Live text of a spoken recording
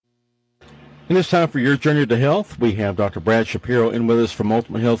And it's time for your journey to health. We have Dr. Brad Shapiro in with us from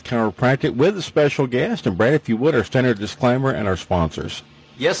Ultimate Health Chiropractic with a special guest. And Brad, if you would, our standard disclaimer and our sponsors.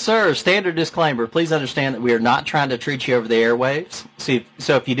 Yes, sir. Standard disclaimer. Please understand that we are not trying to treat you over the airwaves.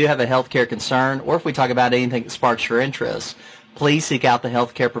 So if you do have a healthcare concern, or if we talk about anything that sparks your interest, please seek out the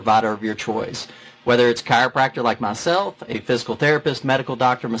healthcare provider of your choice. Whether it's a chiropractor like myself, a physical therapist, medical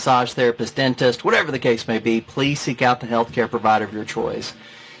doctor, massage therapist, dentist, whatever the case may be, please seek out the healthcare provider of your choice.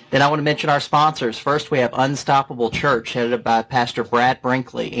 Then I want to mention our sponsors. First, we have Unstoppable Church, headed by Pastor Brad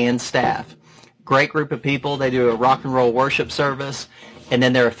Brinkley and staff. Great group of people. They do a rock and roll worship service. And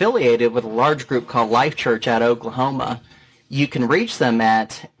then they're affiliated with a large group called Life Church out of Oklahoma. You can reach them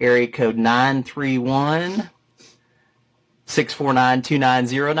at area code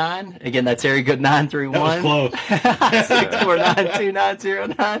 931-649-2909. Again, that's area code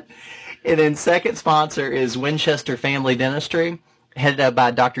 931-649-2909. And then second sponsor is Winchester Family Dentistry, headed up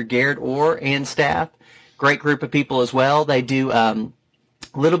by Dr. Garrett Orr and staff. Great group of people as well. They do a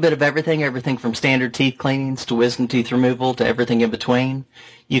little bit of everything from standard teeth cleanings to wisdom teeth removal to everything in between.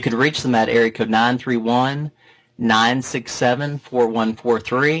 You can reach them at area code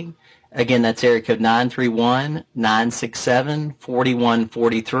 931-967-4143. Again, that's area code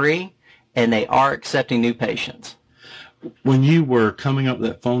 931-967-4143, and they are accepting new patients. When you were coming up with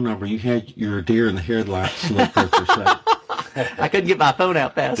that phone number, you had your deer in the headlights look per se. I couldn't get my phone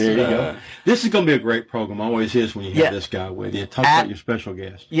out fast enough. There you go. This is going to be a great program. Always is when you have this guy with you. Talk about your special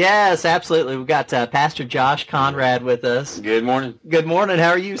guest. Yes, absolutely. We've got Pastor Josh Konrad with us. Good morning. Good morning. How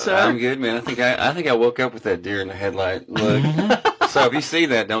are you, sir? I'm good, man. I think I woke up with that deer in the headlight look. So if you see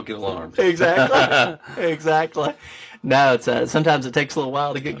that, don't get alarmed. Exactly. Exactly. No, it's sometimes it takes a little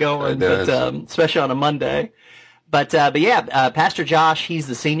while to get going, but especially on a Monday. But yeah, Pastor Josh, he's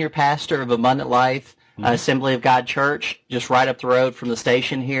the senior pastor of Abundant Life Assembly of God Church, just right up the road from the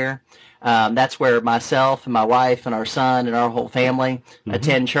station here. That's where myself and my wife and our son and our whole family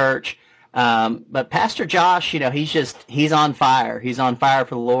attend church. But Pastor Josh, he's on fire. He's on fire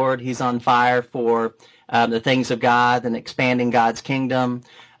for the Lord. He's on fire for the things of God and expanding God's kingdom.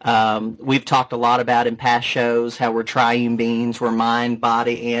 We've talked a lot about in past shows how we're triune beings. We're mind,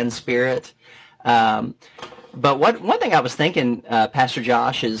 body, and spirit. But one thing I was thinking, Pastor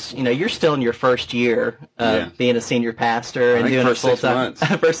Josh, is you're still in your first year being a senior pastor and doing it full time.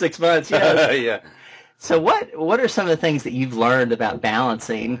 For 6 months, yes. Yeah. So what are some of the things that you've learned about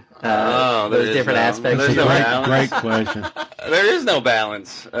balancing those different aspects? There's no balance. Great question. There is no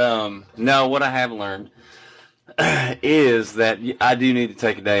balance. No, what I have learned is that I do need to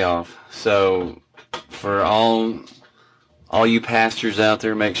take a day off. So for all you pastors out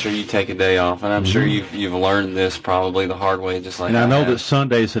there, make sure you take a day off. And I'm sure you've learned this probably the hard way, just like and I know that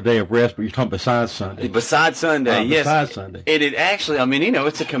Sunday is a day of rest, but you're talking besides Sunday. Besides Sunday, yes. Besides Sunday. It actually,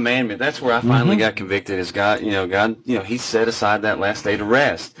 it's a commandment. That's where I finally got convicted is God, He set aside that last day to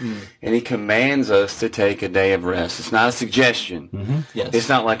rest. And He commands us to take a day of rest. It's not a suggestion. Yes. It's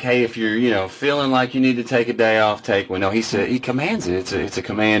not like, hey, if you're, feeling like you need to take a day off, take one. No, He said, He commands it. It's a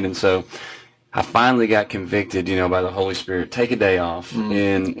command. And so I finally got convicted, by the Holy Spirit. Take a day off.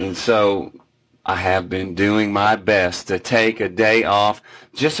 And so I have been doing my best to take a day off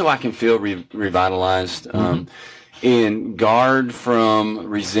just so I can feel revitalized and guard from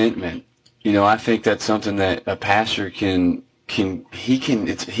resentment. I think that's something that a pastor he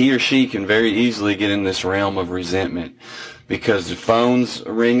or she can very easily get in this realm of resentment because the phone's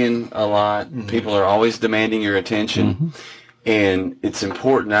ringing a lot. People are always demanding your attention. And it's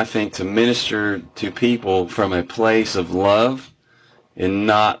important, I think, to minister to people from a place of love and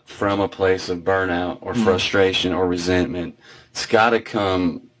not from a place of burnout or frustration or resentment. It's got to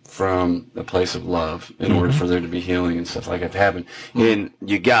come from a place of love in order for there to be healing and stuff like that to happen. And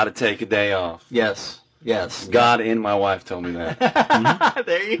you got to take a day off. Yes. God and my wife told me that.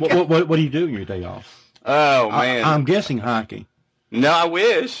 There you go. What do you do on your day off? Oh, man. I'm guessing hiking. No, I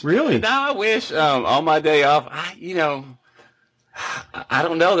wish. Really? No, I wish. On my day off, I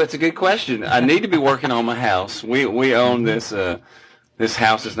don't know. That's a good question. I need to be working on my house. We own this. This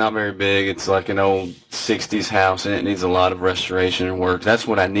house is not very big. It's like an old 60s house, and it needs a lot of restoration and work. That's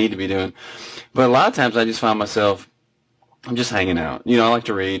what I need to be doing. But a lot of times I just find myself, I'm just hanging out. I like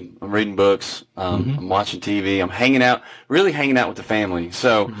to read. I'm reading books. I'm watching TV. I'm really hanging out with the family.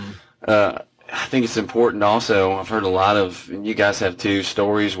 So I think it's important also. I've heard a lot of, and you guys have too,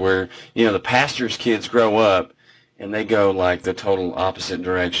 stories where, the pastor's kids grow up and they go like the total opposite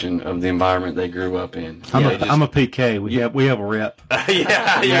direction of the environment they grew up in. I'm a PK. We have a rep.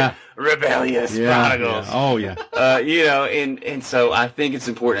 yeah. Rebellious prodigals. Yeah. Oh yeah. And so I think it's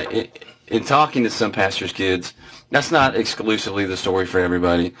important in talking to some pastors' kids. That's not exclusively the story for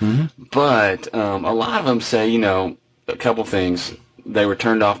everybody, but a lot of them say, a couple things. They were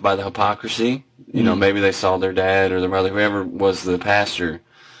turned off by the hypocrisy. Maybe they saw their dad or their mother, whoever was the pastor,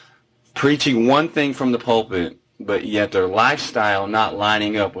 preaching one thing from the pulpit, but yet their lifestyle not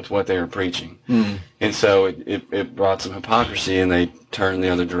lining up with what they were preaching. And so it brought some hypocrisy, and they turned the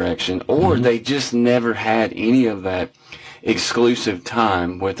other direction. Or they just never had any of that exclusive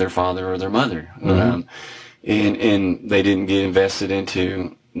time with their father or their mother. And they didn't get invested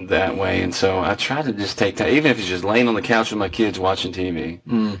into that way. And so I try to just take time, even if it's just laying on the couch with my kids watching TV.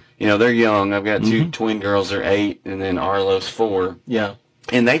 They're young. I've got two twin girls. They're 8, and then Arlo's 4. Yeah.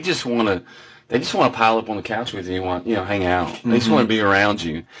 And they just want to pile up on the couch with you and hang out. They just want to be around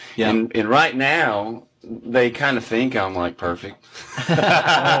you. Yeah. And right now, they kind of think I'm like perfect.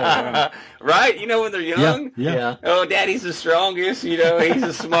 Right? When they're young? Yeah. Oh, Daddy's the strongest, he's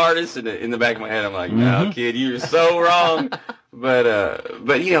the smartest. And in the back of my head, I'm like, no, kid, you're so wrong. But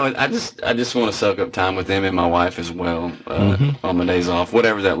I just want to soak up time with them and my wife as well on my days off,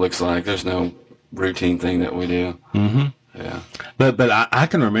 whatever that looks like. There's no routine thing that we do. Yeah. But I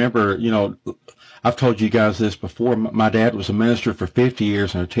can remember, I've told you guys this before. My dad was a minister for 50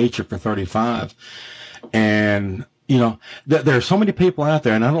 years and a teacher for 35. And, there are so many people out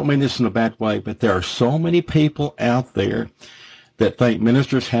there, and I don't mean this in a bad way, but there are so many people out there that think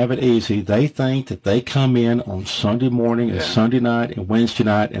ministers have it easy. They think that they come in on Sunday morning and Sunday night and Wednesday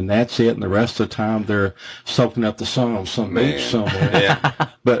night, and that's it. And the rest of the time they're soaking up the sun on some beach somewhere. Yeah.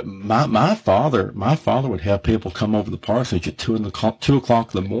 But my father would have people come over the parsonage at 2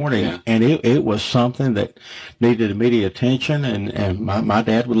 o'clock in the morning, and it was something that needed immediate attention. And my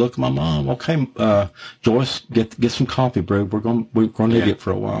dad would look at my mom. Okay, Joyce, get some coffee brewed. We're going to need it for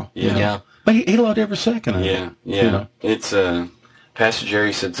a while. Yeah. But he loved every second of it. Yeah. It's Pastor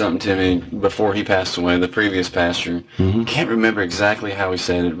Jerry said something to me before he passed away, the previous pastor. Can't remember exactly how he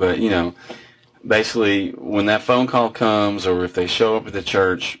said it, but, basically when that phone call comes or if they show up at the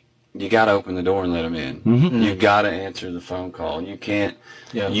church, you got to open the door and let them in. You got to answer the phone call. You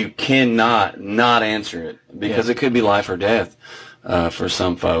cannot not answer it because it could be life or death for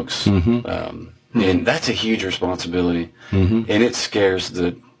some folks. And that's a huge responsibility. And it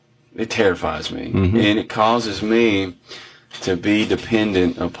terrifies me. And it causes me to be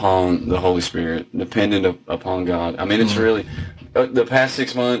dependent upon the Holy Spirit, dependent upon God. I mean, it's really, the past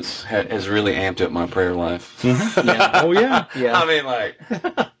 6 months has really amped up my prayer life. Oh, yeah. I mean,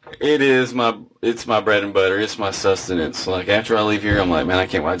 it's my bread and butter. It's my sustenance. Like, after I leave here, I'm like, man, I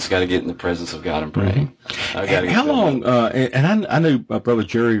just got to get in the presence of God and pray. How long, and I knew Brother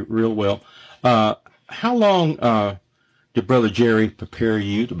Jerry real well, how long did Brother Jerry prepare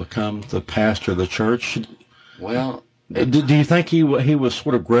you to become the pastor of the church? Well, do you think he was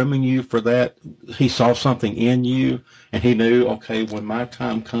sort of grooming you for that? He saw something in you, and he knew, okay, when my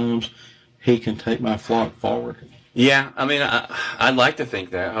time comes, he can take my flock forward? Yeah, I mean, I'd like to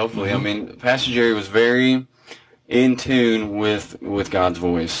think that, hopefully. I mean, Pastor Jerry was very in tune with God's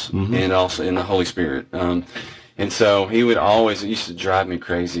voice and also in the Holy Spirit. And so he would always, it used to drive me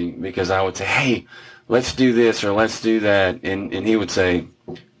crazy because I would say, hey, let's do this or let's do that. And he would say,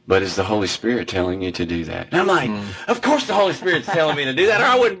 but is the Holy Spirit telling you to do that? And I'm like, of course the Holy Spirit's telling me to do that, or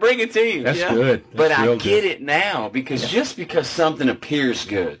I wouldn't bring it to you. That's good. But I get it now because just because something appears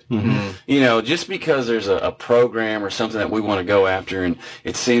good, just because there's a program or something that we want to go after and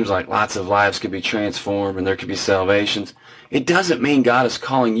it seems like lots of lives could be transformed and there could be salvations, it doesn't mean God is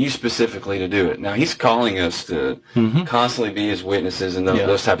calling you specifically to do it. Now, he's calling us to constantly be his witnesses and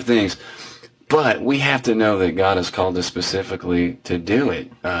those type of things. But we have to know that God has called us specifically to do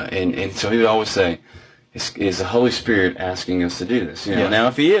it. And so he would always say, is the Holy Spirit asking us to do this? Now,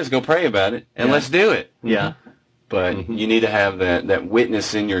 if he is, go pray about it, and let's do it. Yeah. But you need to have that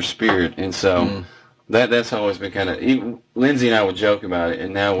witness in your spirit. And so that's always been kind of, Lindsay and I would joke about it,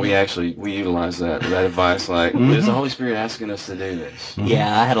 and now we utilize that advice, like, is the Holy Spirit asking us to do this?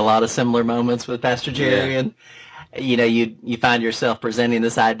 Yeah, I had a lot of similar moments with Pastor Jerry, and you find yourself presenting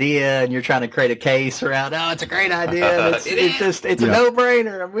this idea and you're trying to create a case around, it's a great idea. It's a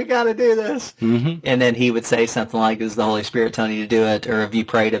no-brainer. We got to do this. And then he would say something like, is the Holy Spirit telling you to do it? Or have you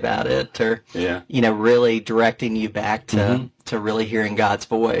prayed about it? Or, really directing you back to really hearing God's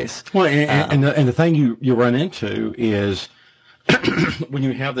voice. Well, and the thing you run into is when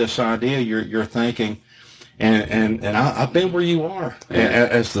you have this idea, you're thinking, and I've been where you are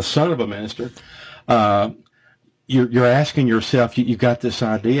as the son of a minister, You're asking yourself, you got this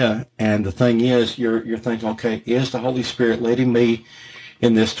idea, and the thing is, you're thinking, okay, is the Holy Spirit leading me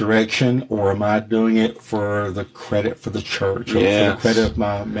in this direction, or am I doing it for the credit for the church, or for the credit of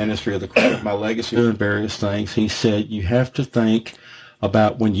my ministry, or the credit of my legacy, doing various things? He said, you have to think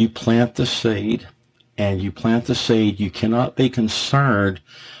about when you plant the seed, and you plant the seed, you cannot be concerned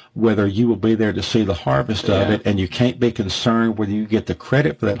whether you will be there to see the harvest of it, and you can't be concerned whether you get the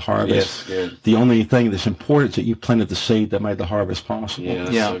credit for that harvest. The only thing that's important is that you planted the seed that made the harvest possible. Yeah,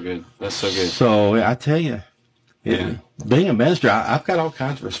 that's so good. That's so good. So I tell you, being a minister, I've got all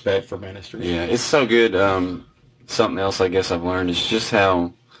kinds of respect for ministry. Yeah, it's so good. Something else I guess I've learned is just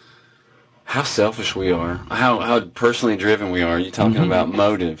how selfish we are, how personally driven we are. You're talking about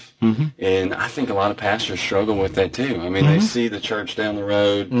motive. And I think a lot of pastors struggle with that too. I mean, they see the church down the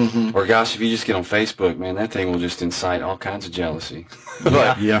road, or gosh, if you just get on Facebook, man, that thing will just incite all kinds of jealousy.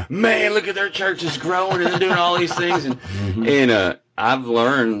 Man, look at their church is growing and they're doing all these things. And I've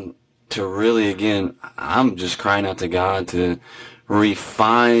learned to really, again, I'm just crying out to God to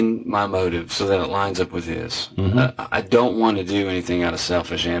refine my motive so that it lines up with His. I don't want to do anything out of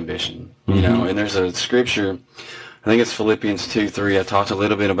selfish ambition, you know. And there's a scripture, I think it's Philippians 2:3. I talked a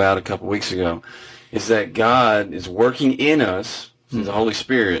little bit about a couple weeks ago. Is that God is working in us through the Holy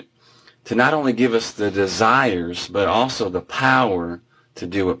Spirit to not only give us the desires, but also the power to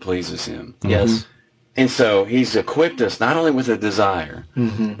do what pleases Him. Yes. And so He's equipped us not only with a desire,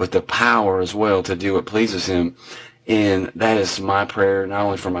 but the power as well to do what pleases Him. And that is my prayer, not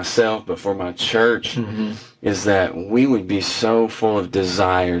only for myself, but for my church, is that we would be so full of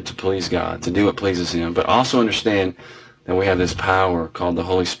desire to please God, to do what pleases Him, but also understand that we have this power called the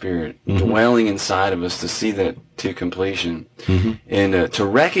Holy Spirit dwelling inside of us to see that to completion, and to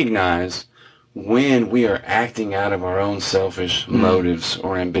recognize when we are acting out of our own selfish motives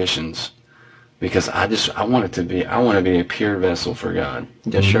or ambitions. Because I want to be a pure vessel for God.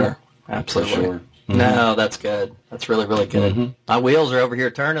 Yeah, sure. Absolutely. For sure. No, that's good. That's really, really good. My wheels are over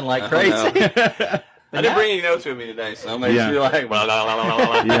here turning like crazy. I didn't bring any notes with me today, so I'm making sure like blah, blah,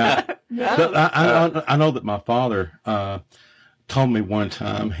 blah, blah, blah. But I know that my father told me one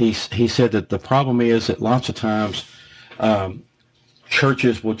time, he said that the problem is that lots of times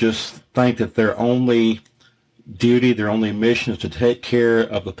churches will just think that their only duty, their only mission is to take care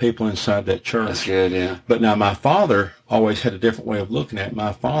of the people inside that church. That's good, yeah. But now my father always had a different way of looking at it.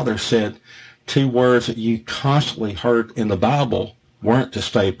 My father said two words that you constantly heard in the Bible weren't to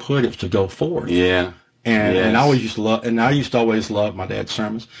stay put, it's to go forth. Yeah. And I always used to love, and I used to always love my dad's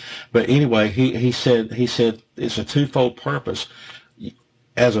sermons. But anyway, he said it's a twofold purpose.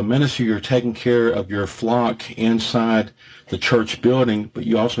 As a minister, you're taking care of your flock inside the church building, but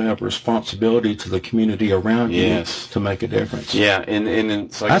you also have a responsibility to the community around you to make a difference. Yeah, and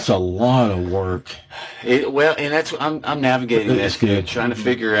it's like, that's a lot of work. And that's I'm navigating this, trying to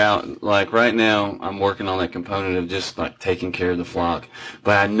figure out. Like right now, I'm working on that component of just like taking care of the flock.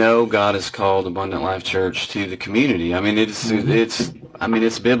 But I know God has called Abundant Life Church to the community. I mean,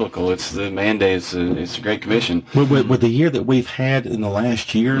 it's biblical. It's the mandate. It's a great commission. With the year that we've had in the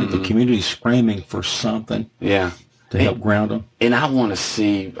last year, the community's screaming for something. Yeah. To help ground them. And I want to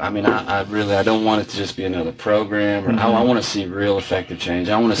see, I don't want it to just be another program. Or I want to see real effective change.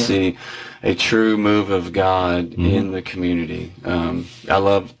 I want to see a true move of God in the community. I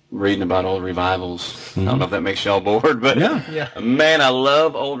love reading about old revivals. I don't know if that makes y'all bored, but man, I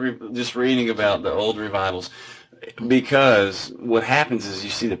love just reading about the old revivals. Because what happens is you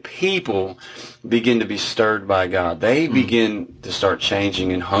see the people begin to be stirred by God. They begin to start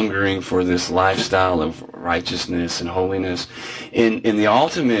changing and hungering for this lifestyle of righteousness and holiness. And the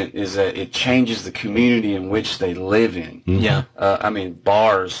ultimate is that it changes the community in which they live in. Yeah.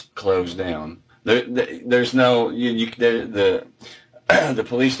 Bars close down. There's no, the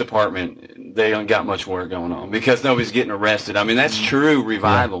police department, they don't got much work going on because nobody's getting arrested. I mean, that's true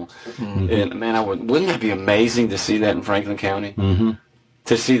revival. And man, wouldn't that be amazing to see that in Franklin County?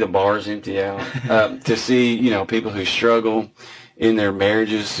 To see the bars empty out, to see, people who struggle in their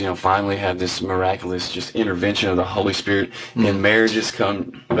marriages, finally have this miraculous just intervention of the Holy Spirit, and marriages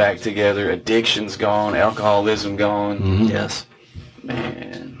come back together, addiction's gone, alcoholism gone. Yes.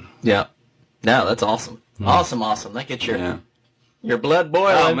 Man. Yeah. No, that's awesome. Awesome. That gets your blood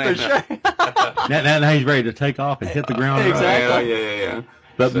boiling for sure. now he's ready to take off and hit the ground. Exactly. Yeah.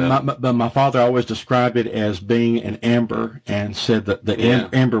 But my father always described it as being an ember, and said that the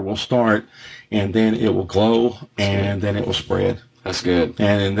ember will start, and then it will glow, and then it will spread. That's good.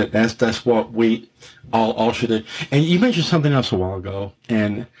 And that's what we all should do. And you mentioned something else a while ago,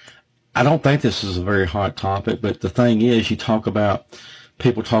 and I don't think this is a very hot topic, but the thing is,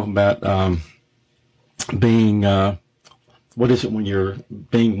 people talking about being what is it when you're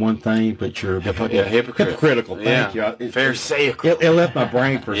being one thing, but you're hypocritical. Thank you. Pharisaical. It left my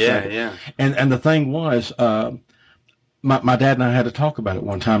brain for a second. Yeah. And the thing was, my dad and I had to talk about it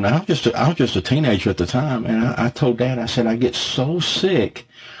one time. Now, I was just a teenager at the time, and I told Dad, I said, I get so sick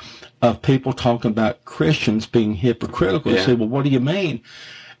of people talking about Christians being hypocritical. He said, well, what do you mean?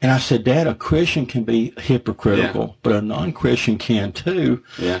 And I said, Dad, a Christian can be hypocritical, but a non-Christian can too,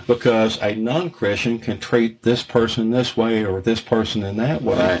 because a non-Christian can treat this person this way or this person in that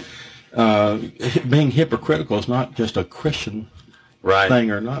way. Right. Being hypocritical is not just a Christian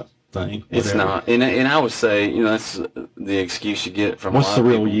thing or not thing. Whatever. It's not. And I would say, that's the excuse you get from what's a lot the of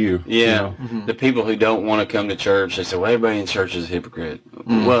real people. you? Yeah. The people who don't want to come to church, they say, well, everybody in church is a hypocrite.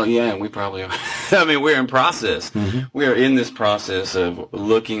 Well, yeah, we probably are. I mean, we're in process. We are in this process of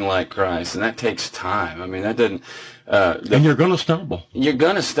looking like Christ, and that takes time. I mean, that doesn't... and you're going to stumble. You're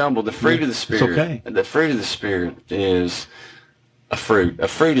going to stumble. The fruit of the Spirit. It's okay. The fruit of the Spirit is a fruit. A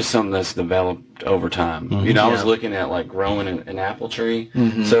fruit is something that's developed over time. I was looking at like growing an apple tree.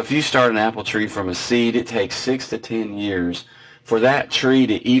 So if you start an apple tree from a seed, it takes 6 to 10 years for that tree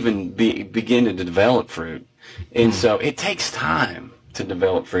to even begin to develop fruit. And so it takes time to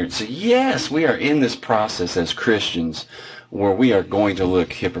develop fruit. So yes, we are in this process as Christians where we are going to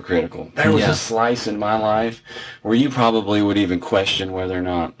look hypocritical. There was a slice in my life where you probably would even question whether or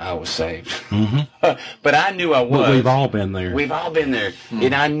not I was saved. But I knew I was. Well, we've all been there. We've all been there.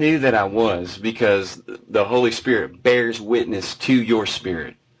 And I knew that I was because the Holy Spirit bears witness to your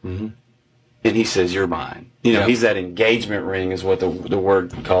spirit. And he says, you're mine. He's that engagement ring is what the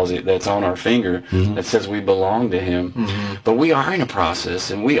word calls it, that's on our finger that says we belong to him. But we are in a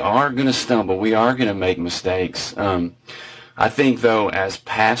process, and we are going to stumble. We are going to make mistakes. I think, though, as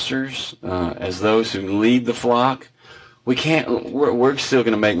pastors, as those who lead the flock, we're still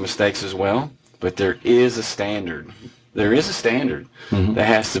going to make mistakes as well, but there is a standard. There is a standard that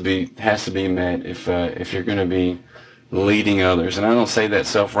has to be met if you're going to be leading others. And I don't say that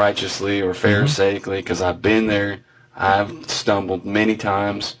self-righteously or pharisaical because I've been there. I've stumbled many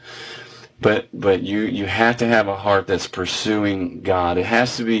times. But you have to have a heart that's pursuing God. It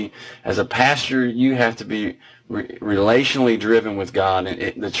has to be, as a pastor, you have to be relationally driven with God.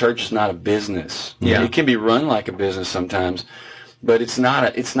 And the church is not a business. It can be run like a business sometimes, but it's not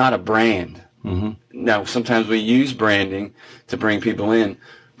a brand. Now, sometimes we use branding to bring people in,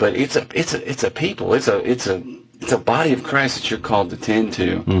 but it's a people. It's a body of Christ that you're called to tend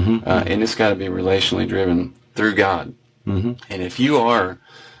to, and it's got to be relationally driven through God. And if you are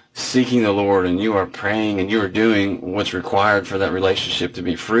seeking the Lord and you are praying and you are doing what's required for that relationship to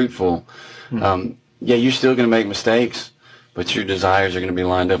be fruitful, you're still going to make mistakes, but your desires are going to be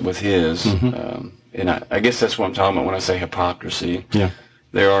lined up with His. And I guess that's what I'm talking about when I say hypocrisy.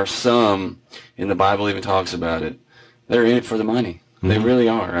 There are some, and the Bible even talks about it, they're in it for the money. They really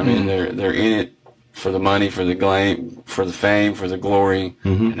are. I mean, they're in it for the money, for the glam, for the fame, for the glory,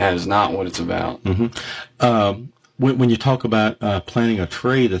 and that is not what it's about. When you talk about planting a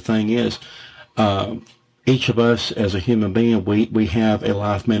tree, the thing is, each of us as a human being, we have a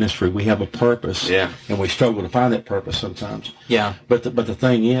life ministry, we have a purpose, and we struggle to find that purpose sometimes. But the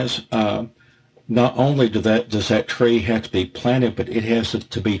thing is, not only does that tree have to be planted, but it has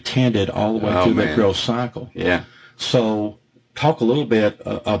to be tended all the way through that growth cycle. So talk a little bit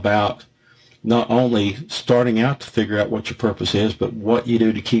about not only starting out to figure out what your purpose is, but what you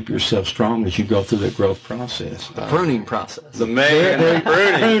do to keep yourself strong as you go through that growth process. The pruning process.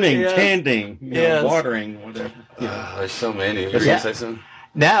 Pruning, tending, watering, whatever. There's so many. You're going to say something?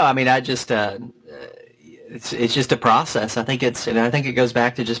 No, I mean, I just, it's just a process. I think it goes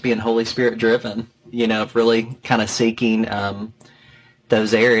back to just being Holy Spirit driven, of really kind of seeking,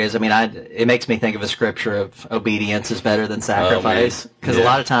 those areas. I mean, it makes me think of a scripture of obedience is better than sacrifice, because a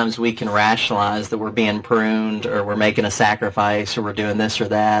lot of times we can rationalize that we're being pruned or we're making a sacrifice or we're doing this or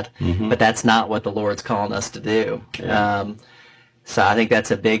that, but that's not what the Lord's calling us to do. So I think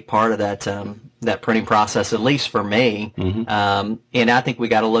that's a big part of that pruning process, at least for me. And I think we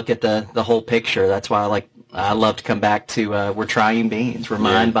got to look at the whole picture. That's why I love to come back to we're triune beings. We're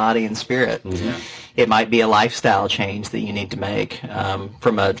mind, body, and spirit. It might be a lifestyle change that you need to make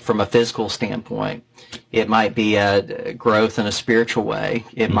from a physical standpoint. It might be a growth in a spiritual way.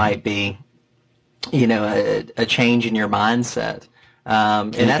 It might be, a change in your mindset.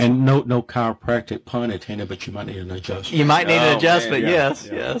 And no chiropractic pun intended, but you might need an adjustment. You might need an adjustment,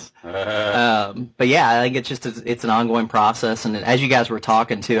 yes. But yeah, I think it's an ongoing process. And as you guys were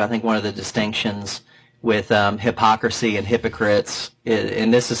talking too, I think one of the distinctions with hypocrisy and hypocrites,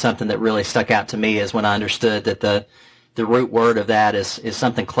 and this is something that really stuck out to me, is when I understood that the root word of that is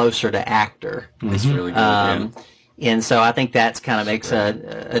something closer to actor. That's really good. And so I think that's kind of makes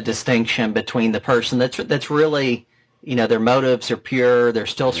a distinction between the person that's really, their motives are pure, they're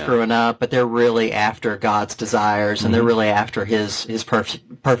still screwing up, but they're really after God's desires, and they're really after His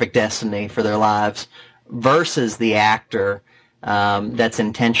perfect destiny for their lives, versus the actor that's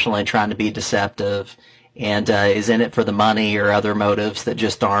intentionally trying to be deceptive and is in it for the money or other motives that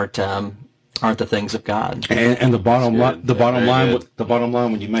just aren't the things of God. And the bottom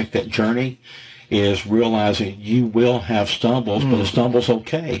line when you make that journey is realizing you will have stumbles, but a stumble's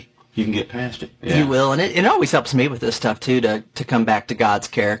okay. You can get past it. Yeah. You will, and it always helps me with this stuff too to come back to God's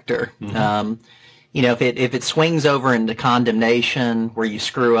character. If it swings over into condemnation where you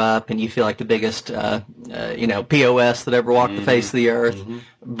screw up and you feel like the biggest POS that ever walked the face of the earth,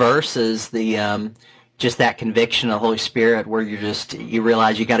 versus the just that conviction of the Holy Spirit where you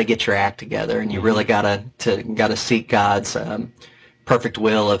realize you got to get your act together and you really got to seek God's perfect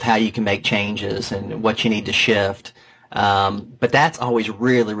will of how you can make changes and what you need to shift. But that's always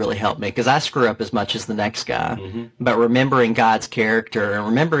really, really helped me because I screw up as much as the next guy. But remembering God's character and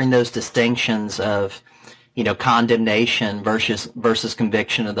remembering those distinctions of, condemnation versus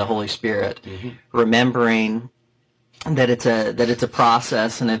conviction of the Holy Spirit, remembering that it's a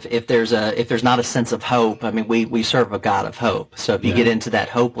process, and if there's not a sense of hope, I mean, we serve a God of hope. So if you get into that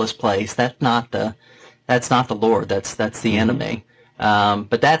hopeless place, that's not the Lord. That's the enemy.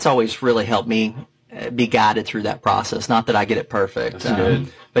 But that's always really helped me be guided through that process. Not that I get it perfect,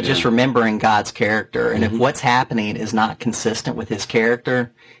 but just remembering God's character. And if what's happening is not consistent with His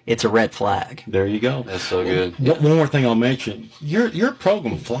character, it's a red flag. There you go. That's so good. One more thing I'll mention. Your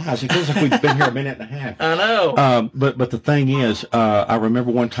program flies. It feels like we've been here a minute and a half. I know. But the thing is, I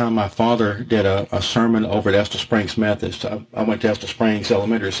remember one time my father did a sermon over at Estill Springs Methodist. I went to Estill Springs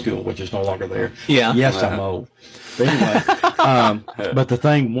Elementary School, which is no longer there. Yeah. Yes, I'm old. But anyway, but the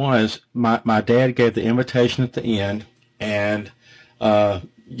thing was, my dad gave the invitation at the end, and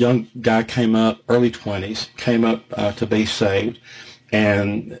young guy came up, early 20s, came up to be saved,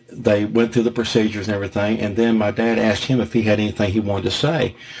 and they went through the procedures and everything, and then my dad asked him if he had anything he wanted to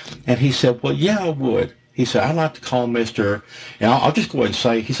say, and he said, well, yeah, I would. He said, I'd like to call Mr., and I'll just go ahead and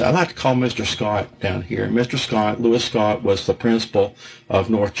say, he said, I'd like to call Mr. Scott down here. And Mr. Scott, Lewis Scott, was the principal of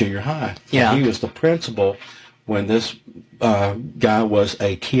North Junior High. Yeah. And he was the principal when this guy was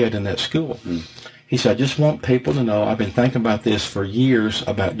a kid in that school. He said, I just want people to know, I've been thinking about this for years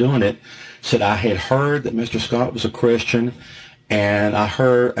about doing it. Said, I had heard that Mr. Scott was a Christian, and I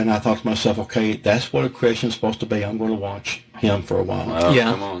thought to myself, okay, that's what a Christian's supposed to be. I'm going to watch him for a while. Oh,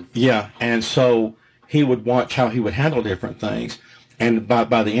 yeah. Come on. Yeah, and so he would watch how he would handle different things. And by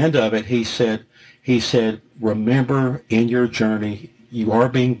the end of it, he said, remember in your journey, you are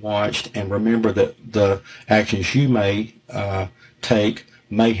being watched, and remember that the actions you may take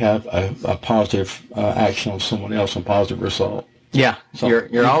may have a positive action on someone else, a positive result. Yeah, so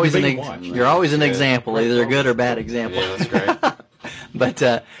you're always an watched. example, either a good or bad example. Yeah, that's great. But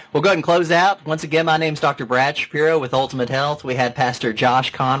we'll go ahead and close out. Once again, my name's Dr. Brad Shapiro with Ultimate Health. We had Pastor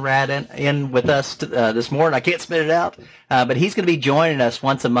Josh Konrad in with us this morning. I can't spit it out, but he's going to be joining us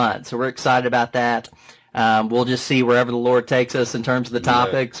once a month, so we're excited about that. We'll just see wherever the Lord takes us in terms of the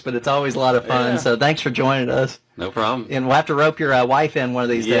topics, but it's always a lot of fun. So thanks for joining us. No problem. And we'll have to rope your wife in one of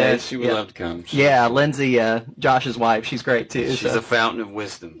these days. Yeah, she would love to come. Yeah, Lindsay, Josh's wife, she's great too. She's a fountain of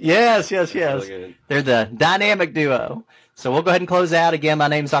wisdom. Yes. Really They're the dynamic duo. So we'll go ahead and close out. Again, my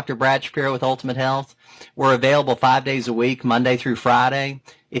name is Dr. Brad Shapiro with Ultimate Health. We're available 5 days a week, Monday through Friday.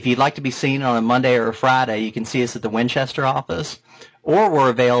 If you'd like to be seen on a Monday or a Friday, you can see us at the Winchester office. Or we're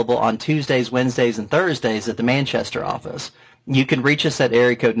available on Tuesdays, Wednesdays, and Thursdays at the Manchester office. You can reach us at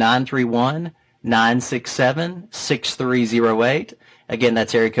area code 931-967-6308. Again,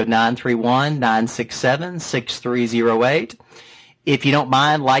 that's area code 931-967-6308. If you don't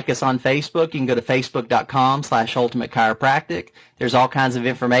mind, like us on Facebook. You can go to facebook.com/Ultimate Chiropractic. There's all kinds of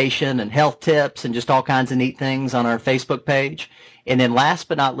information and health tips and just all kinds of neat things on our Facebook page. And then last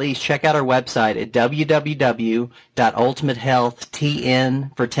but not least, check out our website at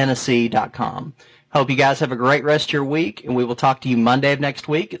www.ultimatehealthtnfortennessee.com. Hope you guys have a great rest of your week, and we will talk to you Monday of next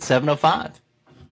week at 7:05.